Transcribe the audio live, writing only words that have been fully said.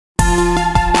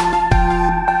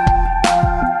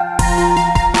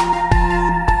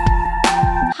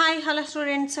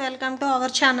Students, welcome to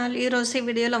our channel. ఈరోజు ఈ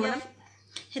వీడియోలో మనం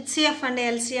HCF అండ్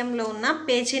LCMలో ఉన్న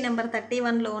పేజీ నెంబర్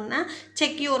 31లో ఉన్న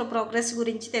చెక్ యువర్ ప్రోగ్రెస్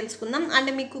గురించి తెలుసుకుందాం.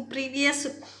 అండ్ మీకు previous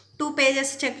 2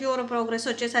 pages check your progress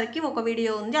వచ్చేసరికి ఒక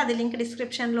వీడియో ఉంది, అది లింక్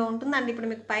డిస్క్రిప్షన్లో ఉంటుంది. అండ్ ఇప్పుడు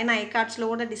మీకు పైన ఐ కార్డ్స్లో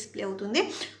కూడా డిస్ప్లే అవుతుంది,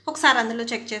 ఒకసారి అందులో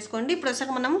చెక్ చేసుకోండి. ఇప్పుడు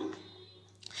వచ్చాక మనం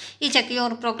ఈ చెక్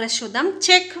యువర్ ప్రోగ్రెస్ చూద్దాం.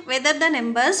 Check whether the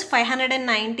numbers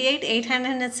 598,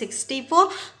 864,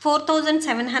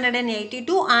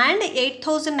 4782 and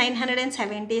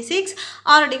 8976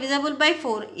 are divisible by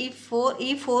 4.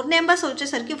 ఈ 4 నెంబర్స్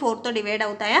వచ్చేసరికి 4తో డివైడ్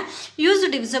అవుతాయా? Use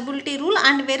divisibility rule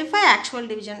and verify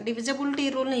actual division. Divisibility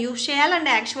రూల్ని use చేయాలి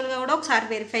అండ్ యాక్చువల్గా కూడా ఒకసారి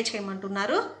వెరిఫై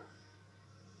చేయమంటున్నారు.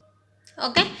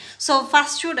 ఓకే, సో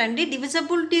ఫస్ట్ చూడండి,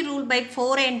 డివిజబిలిటీ రూల్ బై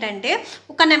 4 ఏంటంటే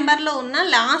ఒక నెంబర్లో ఉన్న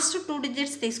లాస్ట్ 2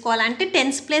 డిజిట్స్ తీసుకోవాలి. అంటే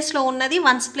 10th ప్లేస్లో ఉన్నది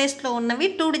 1st ప్లేస్లో ఉన్నవి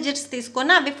 2 డిజిట్స్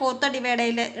తీసుకొని అవి 4తో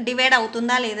డివైడ్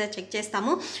అవుతుందా లేదా చెక్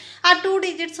చేస్తాము. ఆ 2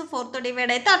 డిజిట్స్ 4తో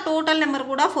డివైడ్ అయితే ఆ టోటల్ నెంబర్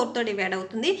కూడా 4తో డివైడ్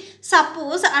అవుతుంది.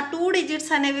 సపోజ్ ఆ 2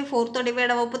 డిజిట్స్ అనేవి 4తో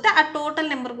డివైడ్ అవ్వకపోతే ఆ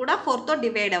టోటల్ నెంబర్ కూడా 4తో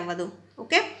డివైడ్ అవ్వదు.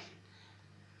 ఓకే,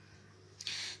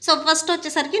 సో ఫస్ట్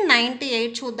వచ్చేసరికి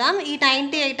 98 చూద్దాం. ఈ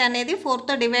 98 అనేది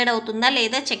 4తో డివైడ్ అవుతుందా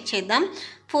లేదా చెక్ చేద్దాం.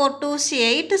 4 2s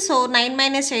 8, సో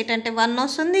 9 - 8 అంటే 1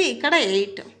 వస్తుంది, ఇక్కడ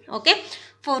 8. ఓకే,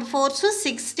 4 4s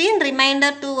 16,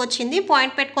 రిమైండర్ 2 వచ్చింది.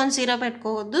 పాయింట్ పెట్టుకొని 0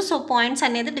 పెట్టుకోవద్దు. సో పాయింట్స్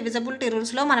అనేది డివిజబిలిటీ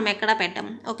రూల్స్లో మనం ఎక్కడ పెట్టాం.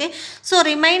 ఓకే, సో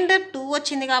రిమైండర్ 2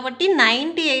 వచ్చింది కాబట్టి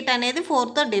 98 అనేది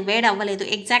 4తో డివైడ్ అవ్వలేదు.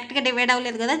 ఎగ్జాక్ట్గా డివైడ్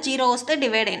అవ్వలేదు కదా, 0 వస్తే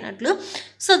డివైడ్ అయినట్లు.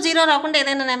 సో 0 రాకుండా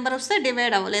ఏదైనా నెంబర్ వస్తే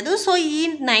డివైడ్ అవ్వలేదు. సో ఈ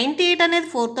 98 అనేది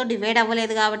 4తో డివైడ్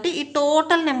అవ్వలేదు కాబట్టి ఈ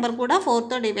టోటల్ నెంబర్ కూడా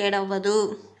 4తో డివైడ్ అవ్వదు.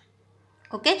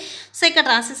 ఓకే, సో ఇక్కడ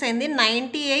రాసేసింది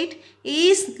 98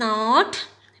 is not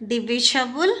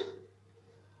divisible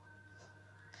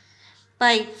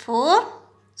by 4.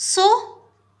 So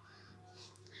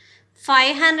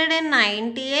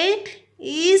 598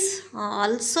 is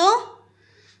also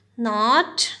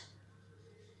not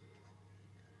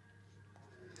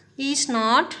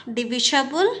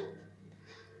divisible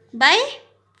by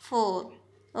 4.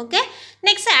 Okay,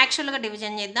 next యాక్చువల్గా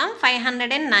డివిజన్ చేద్దాం.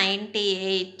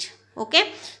 598. ఓకే,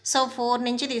 సో 4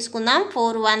 నుంచి తీసుకుందాం.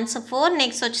 4 1s 4,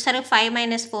 నెక్స్ట్ వచ్చేసరికి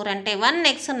 5 - 4 అంటే 1,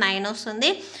 నెక్స్ట్ 9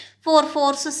 వస్తుంది. 4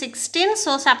 4s 16,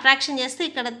 సో సబ్ట్రాక్షన్ చేస్తే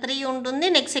ఇక్కడ 3 ఉంటుంది,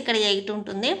 నెక్స్ట్ ఇక్కడ 8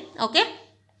 ఉంటుంది. ఓకే,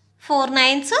 4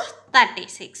 9s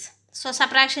 36, సో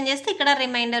సబ్ట్రాక్షన్ చేస్తే ఇక్కడ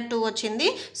రిమైండర్ 2 వచ్చింది.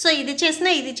 సో ఇది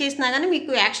చేసినా కానీ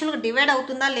మీకు యాక్చువల్గా డివైడ్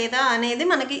అవుతుందా లేదా అనేది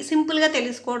మనకి సింపుల్గా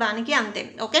తెలుసుకోవడానికి అంతే.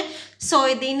 ఓకే, సో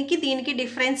దీనికి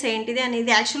డిఫరెన్స్ ఏంటిది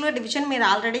అనేది యాక్చువల్గా డివిజన్ మీరు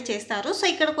ఆల్రెడీ చేస్తారు. సో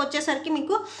ఇక్కడికి వచ్చేసరికి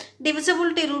మీకు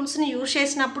డివిజబిలిటీ రూల్స్ని యూజ్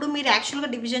చేసినప్పుడు మీరు యాక్చువల్గా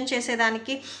డివిజన్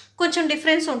చేసేదానికి కొంచెం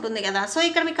డిఫరెన్స్ ఉంటుంది కదా. సో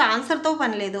ఇక్కడ మీకు ఆన్సర్తో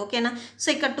పని లేదు. ఓకేనా, సో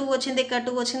ఇక్కడ 2 వచ్చింది, ఇక్కడ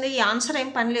 2 వచ్చింది, ఈ ఆన్సర్ ఏం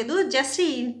పని లేదు. జస్ట్ ఈ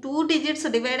 2 డిజిట్స్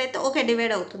డివైడ్ అయితే ఓకే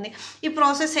డివైడ్ అవుతుంది. ఈ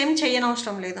ప్రాసెస్ ఏం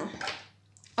చేయనవసరం లేదు.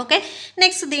 ఓకే,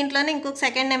 నెక్స్ట్ దీంట్లోనే ఇంకొక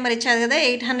సెకండ్ నెంబర్ ఇచ్చారు కదా,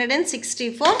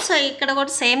 864. సో ఇక్కడ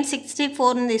కూడా సేమ్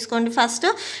 64ని తీసుకోండి. ఫస్ట్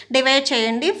డివైడ్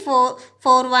చేయండి.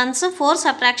 4 1s 4,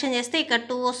 సబ్ట్రాక్షన్ చేస్తే ఇక్కడ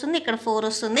 2 వస్తుంది, ఇక్కడ 4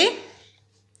 వస్తుంది.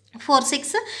 4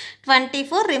 6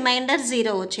 24, రిమైండర్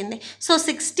 0 వచ్చింది. సో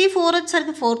 64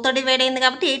 వచ్చేసరికి 4తో డివైడ్ అయింది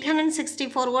కాబట్టి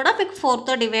 864 కూడా మీకు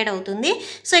 4తో డివైడ్ అవుతుంది.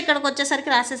 సో ఇక్కడికి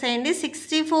వచ్చేసరికి రాసేసేయండి,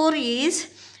 64 is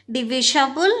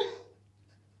divisible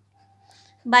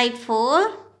by 4.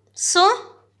 So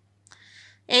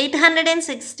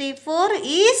 864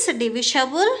 is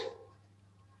divisible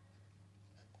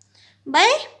by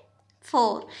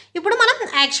 4. ఇప్పుడు మనం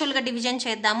యాక్చువల్గా డివిజన్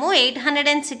చేద్దాము.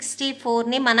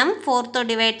 864ని మనం 4తో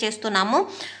డివైడ్ చేస్తున్నాము.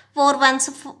 4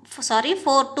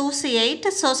 2s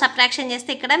 8, సో సబ్ట్రాక్షన్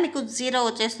చేస్తే ఇక్కడ మీకు 0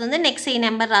 వచ్చేస్తుంది. నెక్స్ట్ ఈ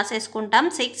నెంబర్ రాసేసుకుంటాం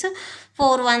 6.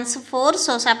 4 1s 4,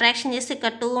 సో సబ్ట్రాక్షన్ చేస్తే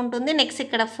ఇక్కడ 2 ఉంటుంది, నెక్స్ట్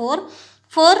ఇక్కడ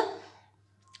 4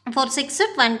 6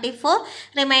 24,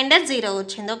 రిమైండర్ 0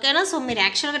 వచ్చింది. ఓకేనా, సో మీరు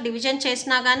యాక్చువల్గా డివిజన్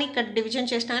చేసినా కానీ ఇక్కడ డివిజన్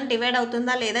చేసినా కానీ డివైడ్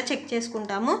అవుతుందా లేదా చెక్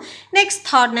చేసుకుంటాము. నెక్స్ట్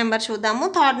థర్డ్ నెంబర్ చూద్దాము.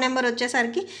 థర్డ్ నెంబర్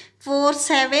వచ్చేసరికి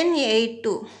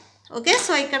 4782. ఓకే,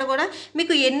 సో ఇక్కడ కూడా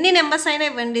మీకు ఎన్ని నెంబర్స్ అయినా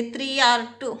ఇవ్వండి, 3 or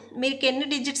 2, మీకు ఎన్ని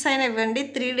డిజిట్స్ అయినా ఇవ్వండి,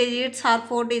 3 డిజిట్స్ ఆర్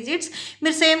 4 డిజిట్స్,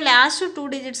 మీరు సేమ్ లాస్ట్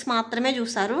 2 డిజిట్స్ మాత్రమే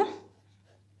చూస్తారు.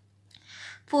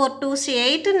 4 2s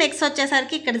 8, నెక్స్ట్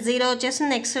వచ్చేసరికి ఇక్కడ 0 వచ్చేసి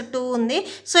నెక్స్ట్ 2 ఉంది.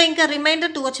 సో ఇంకా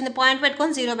రిమైండర్ 2 వచ్చింది, పాయింట్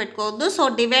పెట్టుకొని 0 పెట్టుకోవద్దు. సో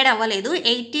డివైడ్ అవ్వలేదు.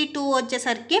 82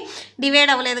 వచ్చేసరికి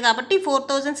డివైడ్ అవ్వలేదు కాబట్టి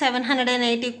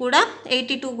 4782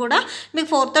 కూడా మీకు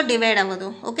 4తో డివైడ్ అవ్వదు.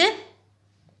 Okay,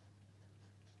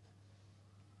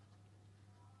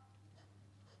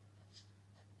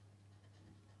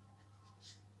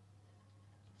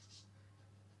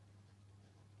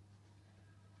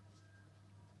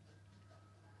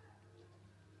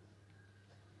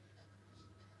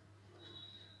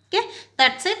 okay,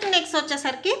 that's it. Next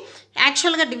వచ్చేసరికి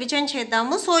యాక్చువల్గా డివిజన్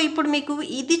చేద్దాము. సో ఇప్పుడు మీకు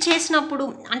ఇది చేసినప్పుడు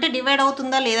అంటే డివైడ్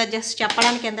అవుతుందా లేదా జస్ట్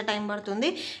చెప్పడానికి ఎంత టైం పడుతుంది,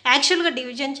 యాక్చువల్గా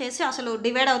డివిజన్ చేసి అసలు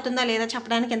డివైడ్ అవుతుందా లేదా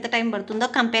చెప్పడానికి ఎంత టైం పడుతుందో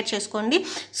కంపేర్ చేసుకోండి.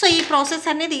 సో ఈ ప్రాసెస్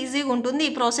అనేది ఈజీగా ఉంటుంది.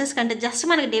 ఈ ప్రాసెస్ కంటే జస్ట్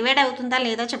మనకి డివైడ్ అవుతుందా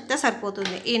లేదా చెప్తే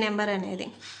సరిపోతుంది ఈ నెంబర్ అనేది.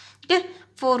 Okay,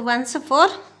 4 1s 4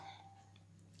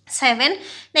 7.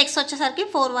 నెక్స్ట్ వచ్చేసరికి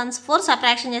 4 1s 4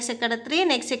 సబ్ట్రాక్షన్ చేసి ఇక్కడ 3,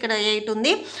 నెక్స్ట్ ఇక్కడ 8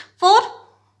 ఉంది. 4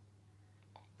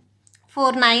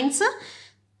 9s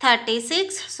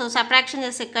 36. సో సబ్ట్రాక్షన్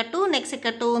చేసి ఇక్కడ 2, నెక్స్ట్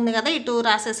ఇక్కడ 2 ఉంది కదా, ఈ 2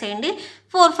 రాసేసేయండి.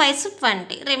 4 5s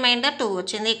 20, రిమైండర్ 2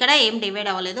 వచ్చింది. ఇక్కడ ఏం డివైడ్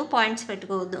అవ్వలేదు, పాయింట్స్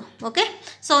పెట్టుకోవద్దు. ఓకే,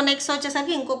 సో నెక్స్ట్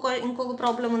వచ్చేసరికి ఇంకొక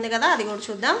ప్రాబ్లం ఉంది కదా, అది కూడా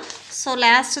చూద్దాం. సో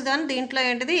లాస్ట్ దాని దీంట్లో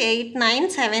ఏంటిది 8 9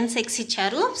 7 6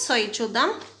 ఇచ్చారు. సో ఇది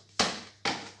చూద్దాం.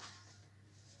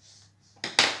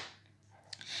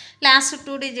 లాస్ట్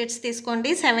 2 డిజిట్స్ తీసుకోండి.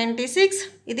 76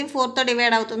 ఇది 4తో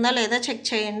డివైడ్ అవుతుందా లేదా చెక్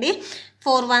చేయండి.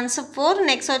 4 1s 4,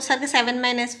 నెక్స్ట్ వచ్చేసరికి 7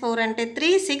 - 4 అంటే 3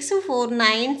 6 4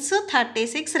 9s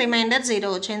 36, రిమైండర్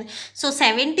 0 వచ్చింది. సో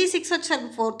 76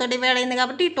 వచ్చేసరికి 4తో డివైడ్ అయింది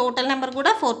కాబట్టి ఈ టోటల్ నెంబర్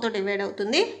కూడా 4తో డివైడ్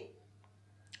అవుతుంది.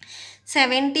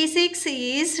 76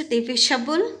 ఈజ్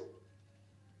డివిజబుల్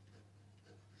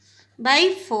బై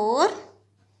 4.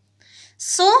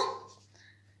 సో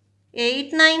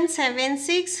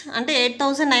 8976 అంటే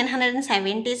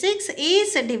 8976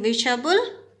 ఈజ్ డివిజబుల్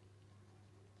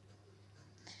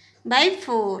బై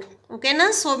 4. ఓకేనా,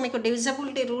 సో మీకు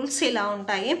డివిజబిలిటీ రూల్స్ ఇలా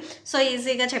ఉంటాయి. సో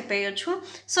ఈజీగా చెప్పేయచ్చు.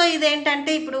 సో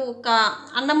ఇదేంటంటే ఇప్పుడు ఒక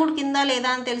అన్నముడు కింద లేదా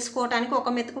అని తెలుసుకోవడానికి ఒక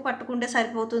మెతుకు పట్టుకుంటే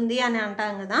సరిపోతుంది అని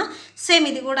అంటాం కదా, సేమ్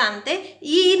ఇది కూడా అంతే.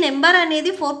 ఈ నెంబర్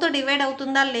అనేది 4తో డివైడ్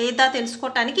అవుతుందా లేదా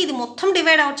తెలుసుకోవడానికి ఇది మొత్తం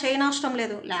డివైడ్ అవుట్ చేయనవసరం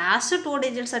లేదు. లాస్ట్ 2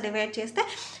 డిజిట్స్ డివైడ్ చేస్తే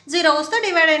 0 వస్తే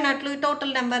డివైడ్ అయినట్లు, ఈ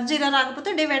టోటల్ నెంబర్ 0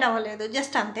 రాకపోతే డివైడ్ అవ్వలేదు,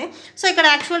 జస్ట్ అంతే. సో ఇక్కడ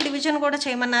యాక్చువల్ డివిజన్ కూడా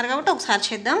చేయమన్నారు కాబట్టి ఒకసారి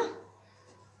చేద్దాం.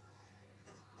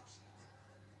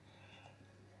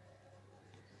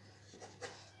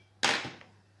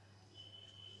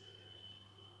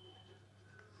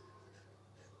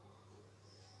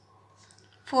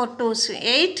 4 2s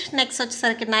 8, నెక్స్ట్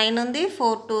వచ్చేసరికి 9 ఉంది.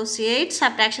 4 2s 8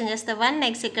 సబ్ట్రాక్షన్ చేస్తే 1,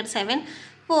 నెక్స్ట్ ఇక్కడ 7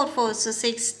 4 4s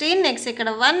 16, నెక్స్ట్ ఇక్కడ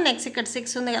 1, నెక్స్ట్ ఇక్కడ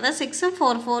 6 ఉంది కదా, 6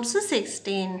 4 4s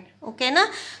 16. ఓకేనా,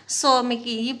 సో మీకు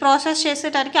ఈ ప్రాసెస్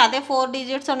చేసేటానికి అదే 4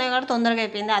 డిజిట్స్ ఉన్నాయి కాబట్టి తొందరగా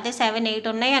అయిపోయింది. అదే 7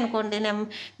 8 ఉన్నాయి అనుకోండి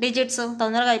డిజిట్స్,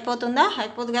 తొందరగా అయిపోతుందా,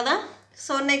 అయిపోదు కదా.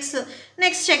 So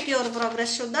next check your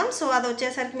progress చూద్దాం. సో అది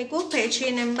వచ్చేసరికి మీకు page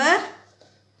number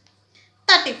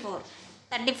 34.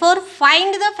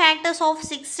 Find the factors of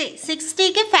 60.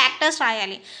 60కి factors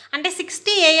రాయాలి అంటే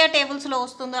 60 ఏ టేబుల్స్లో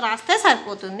వస్తుందో రాస్తే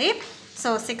సరిపోతుంది. సో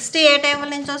 60 ఏ టేబుల్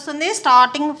నుంచి వస్తుంది,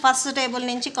 స్టార్టింగ్ ఫస్ట్ టేబుల్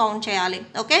నుంచి కౌంట్ చేయాలి.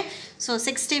 ఓకే, సో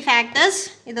 60 ఫ్యాక్టర్స్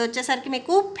ఇది వచ్చేసరికి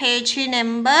మీకు పేజీ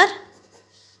నెంబర్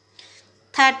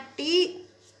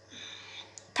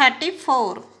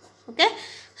 34. ఓకే,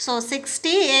 సో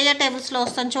 60 ఏ టేబుల్స్లో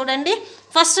వస్తుంది చూడండి.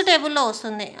 ఫస్ట్ టేబుల్లో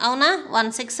వస్తుంది, అవునా, 1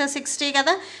 6 60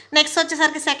 కదా. నెక్స్ట్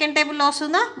వచ్చేసరికి సెకండ్ టేబుల్లో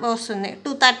వస్తుంది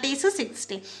 2 30s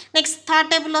 60. నెక్స్ట్ థర్డ్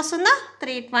టేబుల్లో వస్తుందా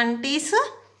 3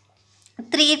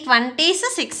 20s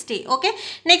 60. ఓకే,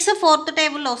 నెక్స్ట్ ఫోర్త్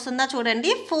టేబుల్లో వస్తుందా చూడండి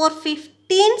 4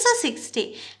 15s 60.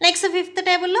 నెక్స్ట్ ఫిఫ్త్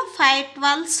టేబుల్లో 5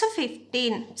 12s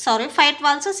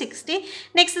 60.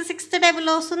 నెక్స్ట్ సిక్స్త్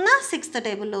టేబుల్లో వస్తుందా, సిక్స్త్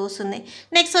టేబుల్లో వస్తుంది.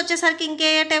 నెక్స్ట్ వచ్చేసరికి ఇంకే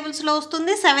టేబుల్స్లో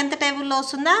వస్తుంది, సెవెంత్ టేబుల్లో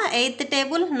వస్తుందా, 8th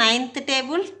table 9th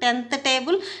table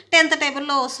 10th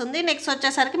టేబుల్లో వస్తుంది. నెక్స్ట్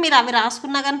వచ్చేసరికి మీరు అవి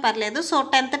రాసుకున్నా కానీ పర్లేదు. సో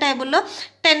 10th టేబుల్లో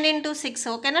 10 × 6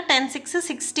 ఓకేనా, 10 6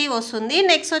 60 వస్తుంది.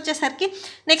 నెక్స్ట్ వచ్చేసరికి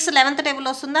నెక్స్ట్ 11th టేబుల్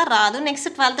వస్తుందా, రాదు. నెక్స్ట్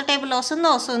 12th టేబుల్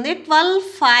వస్తుంది 12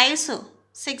 5s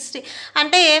 60.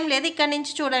 అంటే ఏం లేదు, ఇక్కడ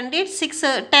నుంచి చూడండి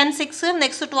 10 6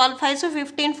 నెక్స్ట్ 12 5s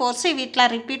 15 4s ఇవి ఇట్లా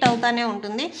రిపీట్ అవుతానే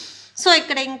ఉంటుంది. సో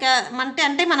ఇక్కడ ఇంకా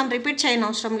అంటే మనం రిపీట్ చేయని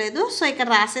అవసరం లేదు. సో ఇక్కడ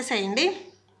రాసేసేయండి.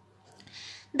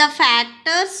 The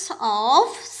factors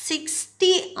of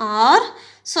 60 are,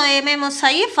 so ఏమేమి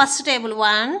వస్తాయి, ఫస్ట్ టేబుల్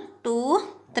 1 2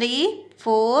 3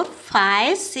 4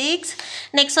 5 6.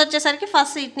 నెక్స్ట్ వచ్చేసరికి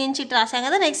ఫస్ట్ ఇటు నుంచి ఇటు రాసాం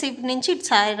కదా, నెక్స్ట్ ఇటు నుంచి ఇటు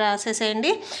సైడ్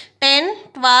రాసేసేయండి. 10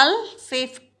 12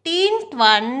 15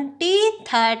 20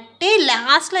 30.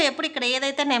 లాస్ట్లో ఎప్పుడు ఇక్కడ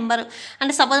ఏదైతే నెంబర్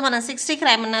అంటే సపోజ్ మనం 60కి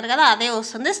రాయమన్నారు కదా అదే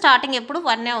వస్తుంది. స్టార్టింగ్ ఎప్పుడు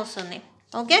 1 వస్తుంది.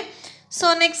 ఓకే, సో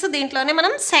నెక్స్ట్ దీంట్లోనే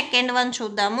మనం సెకండ్ వన్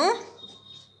చూద్దాము.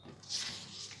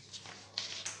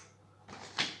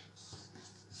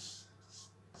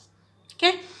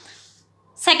 ఓకే,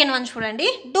 సెకండ్ వన్ చూడండి,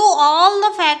 do all the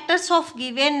factors of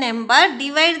given number,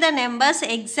 divide the numbers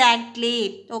exactly.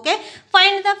 Okay,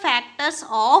 find the factors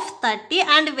of 30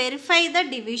 and verify the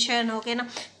division. ఓకేనా,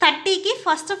 30కి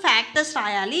ఫస్ట్ ఫ్యాక్టర్స్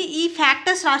రాయాలి. ఈ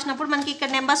factors రాసినప్పుడు మనకి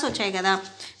ఇక్కడ నెంబర్స్ వచ్చాయి కదా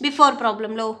బిఫోర్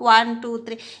ప్రాబ్లంలో 1 2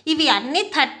 3, ఇవి అన్నీ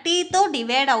 30తో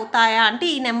డివైడ్ అవుతాయా అంటే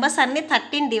ఈ నెంబర్స్ అన్నీ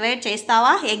 30ని డివైడ్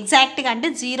చేస్తావా ఎగ్జాక్ట్గా అంటే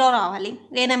 0 రావాలి,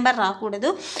 ఏ నెంబర్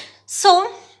రాకూడదు. సో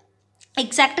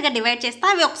ఎగ్జాక్ట్గా డివైడ్ చేస్తే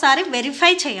అవి ఒకసారి వెరిఫై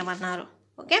చేయమన్నారు.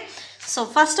 ఓకే, సో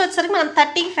ఫస్ట్ వచ్చేసరికి మనం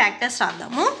 30కి ఫ్యాక్టర్స్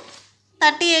రాద్దాము.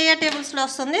 30 ఏ టేబుల్స్లో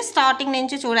వస్తుంది, స్టార్టింగ్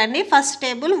నుంచి చూడండి. ఫస్ట్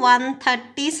టేబుల్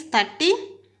 130 30,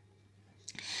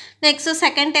 నెక్స్ట్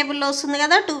సెకండ్ టేబుల్లో వస్తుంది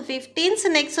కదా 2 15s,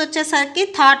 నెక్స్ట్ వచ్చేసరికి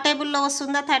థర్డ్ టేబుల్లో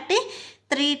వస్తుందా 30,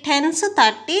 3 10s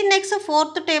 30, నెక్స్ట్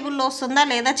ఫోర్త్ టేబుల్లో వస్తుందా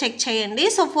లేదా చెక్ చేయండి.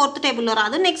 సో ఫోర్త్ టేబుల్లో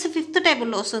రాదు, నెక్స్ట్ ఫిఫ్త్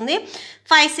టేబుల్లో వస్తుంది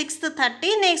 5 6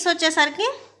 30, నెక్స్ట్ వచ్చేసరికి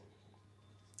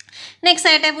నెక్స్ట్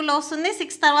ఏ టేబుల్లో వస్తుంది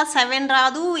 6 తర్వాత 7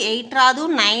 రాదు, 8 రాదు,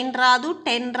 9 రాదు,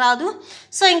 10 రాదు,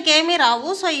 సో ఇంకేమీ రావు.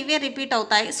 సో ఇవే రిపీట్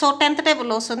అవుతాయి. సో 10th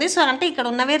టేబుల్లో వస్తుంది. సో అంటే ఇక్కడ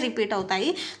ఉన్నవే రిపీట్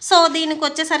అవుతాయి. సో దీనికి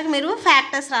వచ్చేసరికి మీరు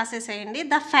factors రాసేసేయండి.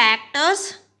 The factors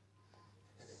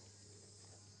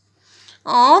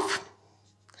of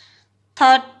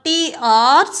 30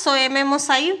 are, so ఏమేమి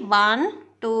వస్తాయి 1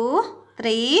 2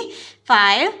 3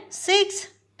 5 6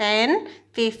 10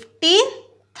 15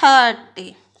 30.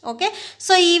 ఓకే,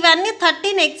 సో ఇవన్నీ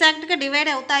 30ని ఎగ్జాక్ట్గా డివైడ్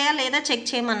అవుతాయా లేదా చెక్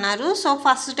చేయమన్నారు. సో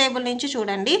ఫస్ట్ టేబుల్ నుంచి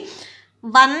చూడండి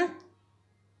 1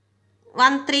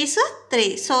 3s 3,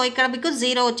 సో ఇక్కడ మీకు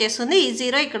 0 వచ్చేస్తుంది, ఈ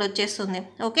 0 ఇక్కడ వచ్చేస్తుంది.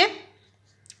 ఓకే,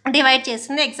 డివైడ్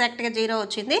చేసింది ఎగ్జాక్ట్గా 0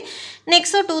 వచ్చింది.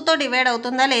 నెక్స్ట్ 2తో డివైడ్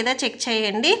అవుతుందా లేదా చెక్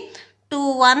చేయండి. 2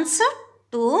 1s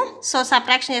 2, సో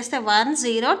సబ్ట్రాక్షన్ చేస్తే 1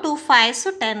 0, 2 5s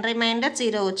 10, రిమైండర్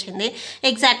 0 వచ్చింది,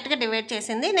 ఎగ్జాక్ట్గా డివైడ్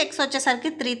చేసింది. నెక్స్ట్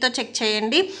వచ్చేసరికి 3తో చెక్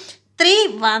చేయండి. 3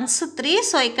 1s 3,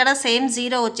 సో ఇక్కడ సేమ్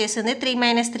 0 వచ్చేసింది.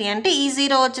 3 - 3 అంటే ఈ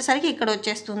 0 వచ్చేసరికి ఇక్కడ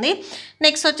వచ్చేస్తుంది.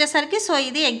 నెక్స్ట్ వచ్చేసరికి సో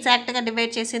ఇది ఎగ్జాక్ట్గా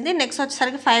డివైడ్ చేసింది. నెక్స్ట్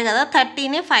వచ్చేసరికి 5 కదా,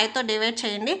 30ని 5తో డివైడ్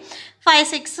చేయండి. 5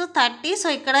 6 30, సో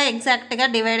ఇక్కడ ఎగ్జాక్ట్గా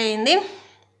డివైడ్ అయ్యింది.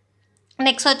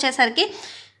 నెక్స్ట్ వచ్చేసరికి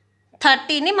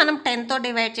 30ని మనం 10తో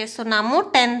డివైడ్ చేస్తున్నాము.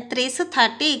 10 3s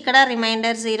 30, ఇక్కడ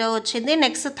రిమైండర్ 0 వచ్చింది.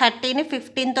 నెక్స్ట్ 30ని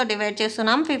 15తో డివైడ్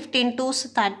చేస్తున్నాము. 15 2s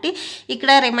 30,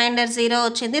 ఇక్కడ రిమైండర్ 0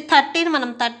 వచ్చింది. 30ని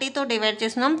మనం 30తో డివైడ్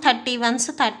చేస్తున్నాం. 30 1s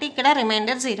 30, ఇక్కడ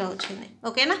రిమైండర్ 0 వచ్చింది.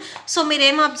 ఓకేనా, సో మీరు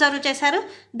ఏం అబ్జర్వ్ చేశారు,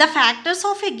 the factors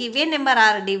of a given number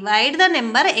are divide the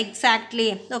number exactly.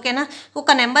 ఓకేనా,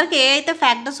 ఒక నెంబర్కి ఏ అయితే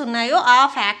ఫ్యాక్టర్స్ ఉన్నాయో ఆ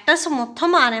ఫ్యాక్టర్స్ మొత్తం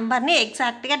ఆ నెంబర్ని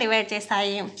ఎగ్జాక్ట్గా డివైడ్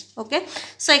చేస్తాయి. ఓకే,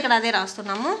 సో ఇక్కడ అదే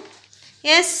రాస్తున్నాము.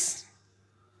 ఎస్,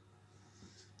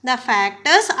 ద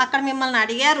ఫ్యాక్టర్స్, అక్కడ మిమ్మల్ని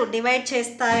అడిగారు డివైడ్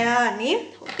చేస్తాయా అని.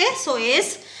 Okay, so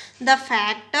yes, the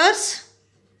factors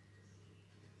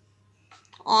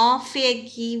of a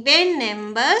given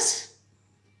numbers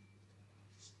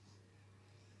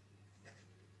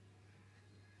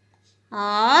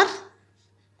are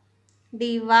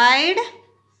divide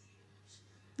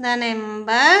the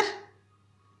number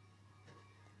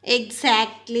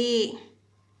exactly.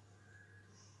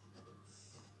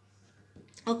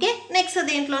 Okay, next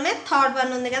దీంట్లోనే థర్డ్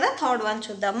వన్ ఉంది కదా, థర్డ్ వన్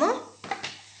చూద్దాము.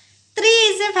 3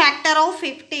 ఈజ్ ఏ ఫ్యాక్టర్ ఆఫ్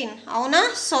 15, అవునా.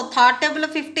 సో థర్డ్ టేబుల్లో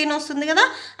 15 వస్తుంది కదా,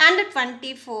 అండ్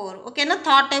 24. ఓకేనా,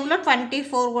 థర్డ్ టేబుల్లో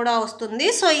 24 కూడా వస్తుంది.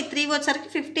 సో ఈ 3 వచ్చేసరికి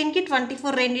 15కి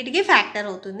 24 రెండింటికి ఫ్యాక్టర్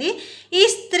అవుతుంది. ఈ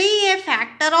 3 ఏ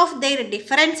factor of their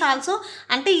difference also,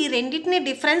 అంటే ఈ రెండింటిని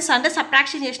డిఫరెన్స్ అంటే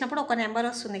సబ్ట్రాక్షన్ చేసినప్పుడు ఒక నెంబర్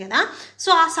వస్తుంది కదా, సో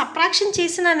ఆ సబ్ట్రాక్షన్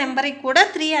చేసిన నెంబర్కి కూడా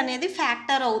 3 అనేది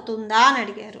ఫ్యాక్టర్ అవుతుందా అని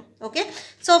అడిగారు. ఓకే,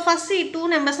 సో ఫస్ట్ ఈ 2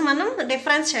 నెంబర్స్ మనం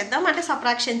డిఫరెన్స్ చేద్దాం, అంటే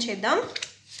సబ్ట్రాక్షన్ చేద్దాం.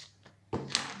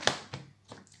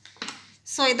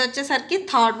 సో ఇది వచ్చేసరికి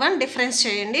థర్డ్ వన్, డిఫరెన్స్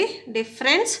చేయండి.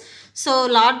 డిఫరెన్స్, సో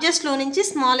లార్జెస్ట్లో నుంచి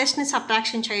స్మాలెస్ట్ని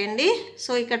సబ్ట్రాక్షన్ చేయండి.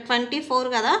 సో ఇక్కడ 24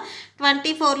 కదా,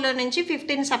 24లో నుంచి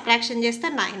 15 సబ్ట్రాక్షన్ చేస్తే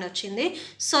 9 వచ్చింది.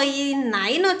 సో ఈ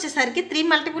 9 వచ్చేసరికి 3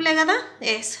 మల్టిపులే కదా,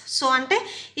 ఎస్. సో అంటే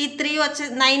ఈ 3 వచ్చే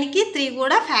 9కి 3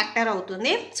 కూడా ఫ్యాక్టర్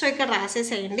అవుతుంది. సో ఇక్కడ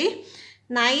రాసేసేయండి.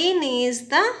 9 is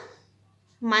the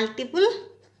multiple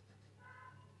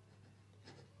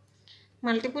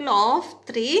of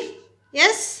 3.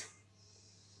 Yes,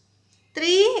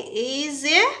 3 is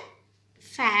a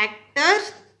factor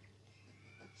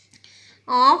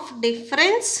of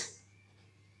difference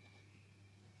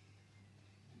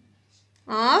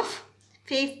of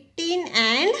 15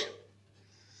 and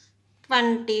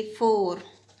 24.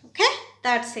 Okay,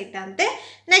 that's it. Ante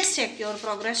next check your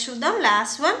progress చూద్దాం,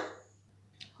 last one.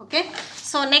 Okay,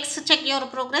 so next check your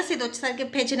progress, ఇది వచ్చేసరికి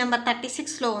పేజీ నెంబర్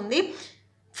 36లో ఉంది.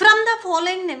 From the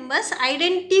following numbers,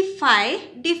 identify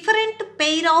different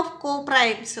pair of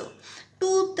co-primes.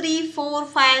 2 3 4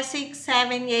 5 6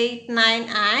 7 8 9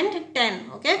 and 10.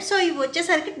 Okay, so ఇవి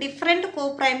వచ్చేసరికి different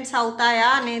coprimes అవుతాయా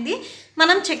అనేది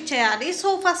మనం check చేయాలి. So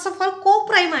first of all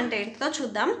coprime అంటే ఏంటో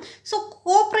చూద్దాం. సో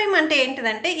కోప్రైమ్ అంటే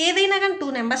ఏంటిదంటే ఏదైనా కానీ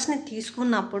 2 నెంబర్స్ని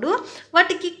తీసుకున్నప్పుడు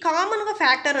వాటికి కామన్గా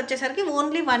ఫ్యాక్టర్ వచ్చేసరికి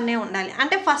ఓన్లీ 1 ఉండాలి,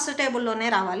 అంటే ఫస్ట్ టేబుల్లోనే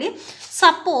రావాలి.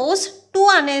 సపోజ్ 2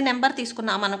 అనే నెంబర్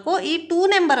తీసుకున్నాం అనుకో, ఈ 2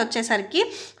 నెంబర్ వచ్చేసరికి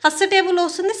ఫస్ట్ టేబుల్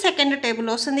వస్తుంది, సెకండ్ టేబుల్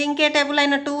వస్తుంది, ఇంకే టేబుల్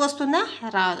అయినా 2 వస్తుందా?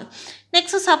 రాదు.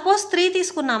 నెక్స్ట్ సపోజ్ 3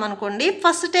 తీసుకున్నాం అనుకోండి,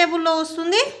 ఫస్ట్ టేబుల్లో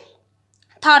వస్తుంది,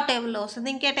 థర్డ్ టేబుల్లో వస్తుంది,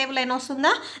 ఇంకే టేబుల్ అయినా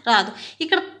వస్తుందా? రాదు.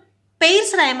 ఇక్కడ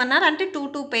పెయిర్స్ రాయమన్నారు, అంటే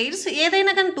 2 పెయిర్స్.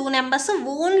 ఏదైనా కానీ 2 నెంబర్స్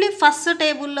ఓన్లీ ఫస్ట్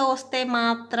టేబుల్లో వస్తే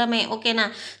మాత్రమే. ఓకేనా?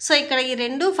 సో ఇక్కడ ఈ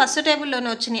 2 ఫస్ట్ టేబుల్లోనే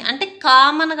వచ్చినాయి, అంటే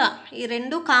కామన్గా ఈ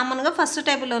 2 కామన్గా ఫస్ట్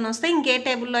టేబుల్లోనే వస్తాయి, ఇంకే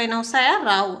టేబుల్లో అయినా వస్తాయా?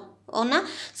 రావు. అవునా?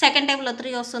 సెకండ్ టేబుల్లో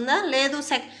 3 వస్తుందా? లేదు.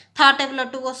 థర్డ్ టేబుల్లో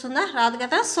 2 వస్తుందా? రాదు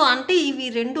కదా. సో అంటే ఇవి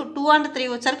 2 అండ్ 3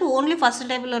 వచ్చేసరికి ఓన్లీ ఫస్ట్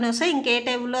టేబుల్లోనే వస్తాయి, ఇంకే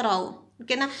టేబుల్లో రావు.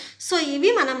 ఓకేనా? సో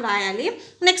ఇవి మనం రాయాలి.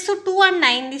 నెక్స్ట్ 2 అండ్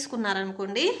 9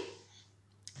 తీసుకున్నారనుకోండి,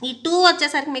 ఈ 2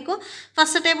 వచ్చేసరికి మీకు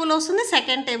ఫస్ట్ టేబుల్ వస్తుంది,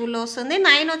 సెకండ్ టేబుల్లో వస్తుంది.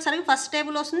 9 వచ్చేసరికి ఫస్ట్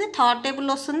టేబుల్ వస్తుంది, థర్డ్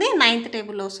టేబుల్లో వస్తుంది, 9th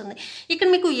టేబుల్లో వస్తుంది. ఇక్కడ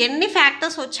మీకు ఎన్ని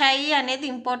ఫ్యాక్టర్స్ వచ్చాయి అనేది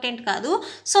ఇంపార్టెంట్ కాదు.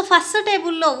 సో ఫస్ట్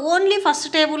టేబుల్లో ఓన్లీ ఫస్ట్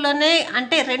టేబుల్లోనే,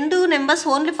 అంటే 2 నెంబర్స్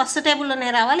ఓన్లీ ఫస్ట్ టేబుల్లోనే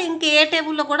రావాలి, ఇంకే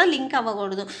టేబుల్లో కూడా లింక్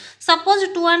అవ్వకూడదు. సపోజ్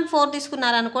 2 and 4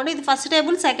 తీసుకున్నారనుకోండి, ఇది ఫస్ట్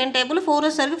టేబుల్, సెకండ్ టేబుల్, 4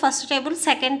 వచ్చేసరికి first table,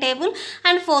 second table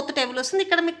and 4th table వస్తుంది.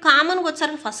 ఇక్కడ మీకు కామన్గా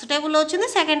వచ్చేసరికి ఫస్ట్ టేబుల్లో వచ్చింది,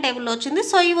 సెకండ్ టేబుల్లో వచ్చింది.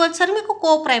 సో ఇవి వచ్చేసరికి మీకు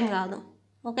కోప్రైమ్ కాదు.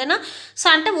 ఓకేనా? సో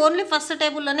అంటే ఓన్లీ ఫస్ట్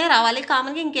టేబుల్లోనే రావాలి,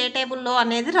 కామన్గా ఇంకే టేబుల్లో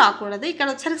అనేది రాకూడదు. ఇక్కడ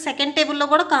వచ్చేసరికి సెకండ్ టేబుల్లో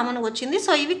కూడా కామన్గా వచ్చింది.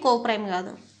 సో ఇవి కోప్రైమ్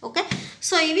కాదు. ఓకే,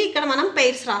 సో ఇవి ఇక్కడ మనం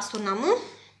పెయిర్స్ రాస్తున్నాము.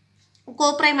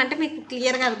 కోప్రైమ్ అంటే మీకు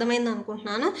క్లియర్గా అర్థమైంది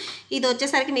అనుకుంటున్నాను. ఇది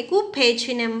వచ్చేసరికి మీకు పేజ్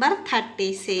నెంబర్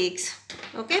 36.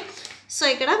 ఓకే, సో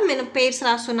ఇక్కడ మేము పెయిర్స్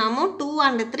రాస్తున్నాము. 2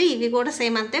 and 3 ఇవి కూడా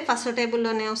సేమ్ అంతే, ఫస్ట్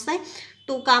టేబుల్లోనే వస్తాయి.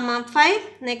 2, 5,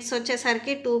 నెక్స్ట్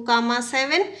వచ్చేసరికి 2,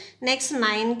 7, నెక్స్ట్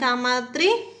 9,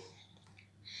 3,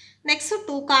 నెక్స్ట్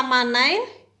 2, 9,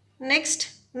 నెక్స్ట్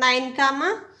 9,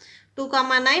 2,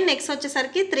 9, నెక్స్ట్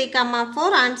వచ్చేసరికి 3,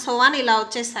 4 అండ్ సో ఆన్ ఇలా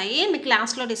వచ్చేస్తాయి. మీ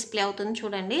క్లాస్లో డిస్ప్లే అవుతుంది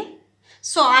చూడండి.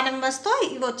 సో ఆ నెంబర్స్తో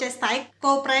ఇవి వచ్చేస్తాయి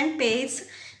కోప్రైమ్ పెయిర్స్.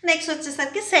 నెక్స్ట్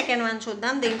వచ్చేసరికి సెకండ్ వన్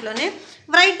చూద్దాం. దీంట్లోనే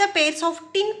right the pairs of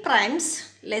tin primes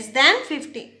less than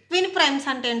 50. Twin primes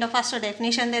అంటే ఏంటో ఫస్ట్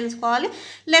డెఫినేషన్ తెలుసుకోవాలి,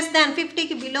 లెస్ దాన్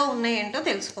 50కి బిలో ఉన్నాయి ఏంటో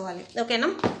తెలుసుకోవాలి. ఓకేనా?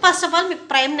 ఫస్ట్ ఆఫ్ ఆల్ మీకు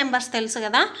ప్రైమ్ నెంబర్స్ తెలుసు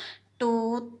కదా,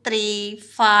 2, 3,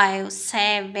 5,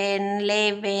 7,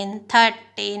 11,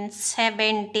 13,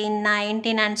 17,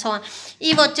 19 అండ్ సో ఆన్.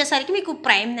 ఇవి వచ్చేసరికి మీకు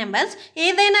ప్రైమ్ నెంబర్స్.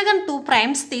 ఏదైనా కానీ 2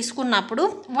 ప్రైమ్స్ తీసుకున్నప్పుడు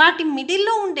వాటి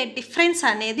మిడిల్లో ఉండే డిఫరెన్స్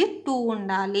అనేది 2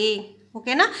 ఉండాలి.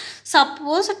 ఓకేనా?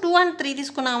 సపోజ్ 2 and 3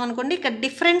 తీసుకున్నాం అనుకోండి, ఇక్కడ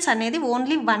డిఫరెన్స్ అనేది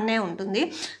ఓన్లీ 1 ఉంటుంది.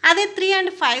 అదే 3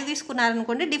 and 5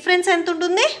 తీసుకున్నారనుకోండి, డిఫరెన్స్ ఎంత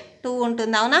ఉంటుంది? 2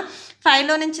 ఉంటుంది. అవునా?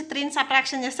 5లో నుంచి 3ని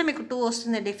సబ్ట్రాక్షన్ చేస్తే మీకు 2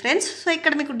 వస్తుంది డిఫరెన్స్. సో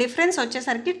ఇక్కడ మీకు డిఫరెన్స్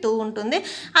వచ్చేసరికి 2 ఉంటుంది.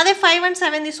 అదే 5 and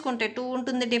 7 తీసుకుంటే 2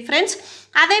 ఉంటుంది డిఫరెన్స్.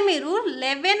 అదే మీరు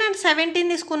 11 and 17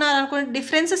 తీసుకున్నారనుకోండి,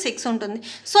 డిఫరెన్స్ 6 ఉంటుంది.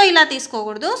 సో ఇలా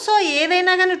తీసుకోకూడదు. సో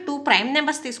ఏదైనా కానీ 2 ప్రైమ్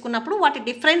నెంబర్స్ తీసుకున్నప్పుడు వాటి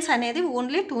డిఫరెన్స్ అనేది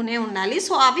ఓన్లీ 2నే ఉండాలి.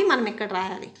 సో అవి మనం ఇక్కడ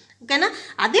రాయాలి. ఓకేనా?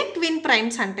 అదే ట్విన్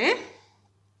ప్రైమ్స్ అంటే.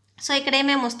 సో ఇక్కడ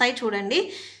ఏమేమి వస్తాయి చూడండి.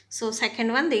 సో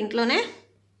సెకండ్ వన్ దీంట్లోనే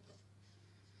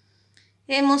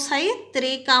ఏమొస్తాయి,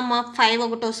 3, 5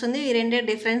 ఒకటి వస్తుంది. ఈ రెండే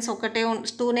డిఫరెన్స్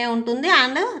 2నే ఉంటుంది.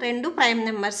 అండ్ 2 ప్రైమ్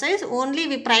నెంబర్స్, ఓన్లీ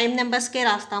ఇవి ప్రైమ్ నెంబర్స్కే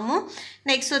రాస్తాము.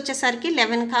 నెక్స్ట్ వచ్చేసరికి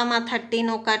 11,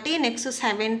 13 ఒకటి, నెక్స్ట్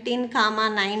 17,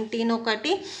 19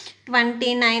 ఒకటి,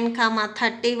 29,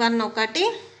 31 ఒకటి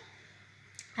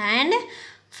అండ్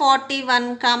 41,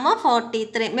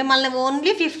 43. మిమ్మల్ని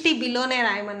ఓన్లీ 50 బిలోనే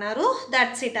రాయమన్నారు.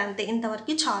 దట్స్ ఇట్, అంతే.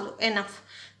 ఇంతవరకు చాలు, ఎనఫ్.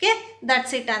 ఓకే,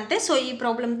 దట్స్ ఇట్, అంతే. సో ఈ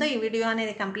ప్రాబ్లంతో ఈ వీడియో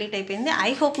అనేది కంప్లీట్ అయిపోయింది.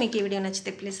 ఐ హోప్ మీకు ఈ వీడియో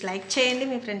నచ్చితే ప్లీజ్ లైక్ చేయండి,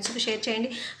 మీ ఫ్రెండ్స్కి షేర్ చేయండి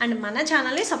అండ్ మన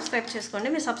ఛానల్ని సబ్స్క్రైబ్ చేసుకోండి.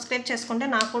 మీరు సబ్స్క్రైబ్ చేసుకుంటే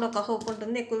నాకు కూడా ఒక హోప్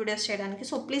ఉంటుంది ఎక్కువ వీడియోస్ చేయడానికి.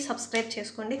 సో ప్లీజ్ సబ్స్క్రైబ్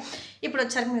చేసుకోండి. ఇప్పుడు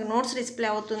వచ్చరికి మీకు నోట్స్ డిస్ప్లే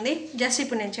అవుతుంది. జస్ట్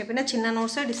ఇప్పుడు నేను చెప్పిన చిన్న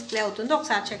నోట్స్ డిస్ప్లే అవుతుంది,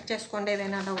 ఒకసారి చెక్ చేసుకోండి.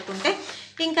 ఏదైనా డౌట్ ఉంటే,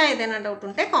 ఇంకా ఏదైనా డౌట్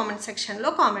ఉంటే కామెంట్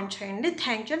సెక్షన్లో కామెంట్ చేయండి.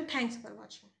 Thanks for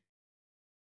watching.